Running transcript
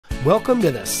Welcome to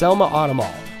the Selma Auto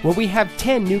Mall, where we have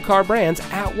 10 new car brands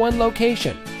at one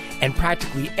location, and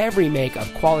practically every make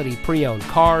of quality pre-owned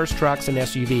cars, trucks, and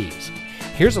SUVs.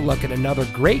 Here's a look at another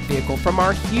great vehicle from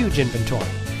our huge inventory,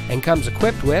 and comes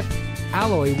equipped with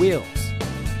alloy wheels,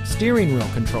 steering wheel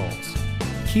controls,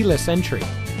 keyless entry,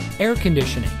 air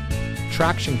conditioning,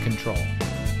 traction control,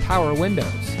 power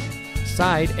windows,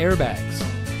 side airbags,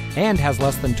 and has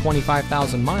less than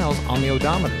 25,000 miles on the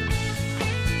odometer.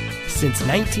 Since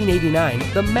 1989,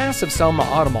 the massive Selma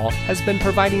Auto Mall has been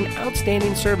providing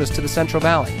outstanding service to the Central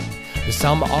Valley. The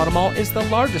Selma Auto Mall is the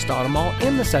largest auto mall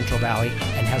in the Central Valley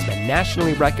and has been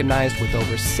nationally recognized with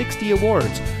over 60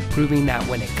 awards, proving that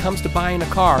when it comes to buying a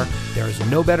car, there is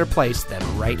no better place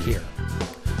than right here.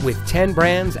 With 10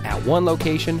 brands at one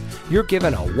location, you're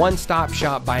given a one-stop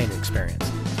shop buying experience.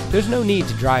 There's no need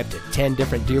to drive to 10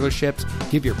 different dealerships,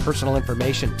 give your personal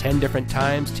information 10 different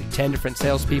times to 10 different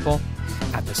salespeople.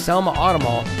 At the Selma Auto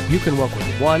Mall, you can work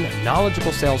with one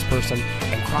knowledgeable salesperson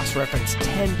and cross-reference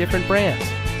 10 different brands.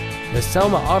 The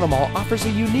Selma Auto Mall offers a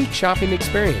unique shopping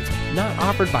experience not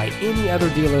offered by any other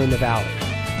dealer in the Valley.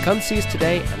 Come see us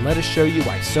today and let us show you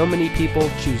why so many people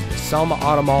choose the Selma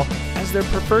Auto Mall as their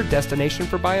preferred destination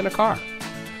for buying a car.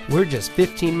 We're just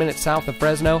 15 minutes south of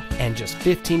Fresno and just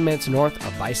 15 minutes north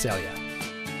of Visalia.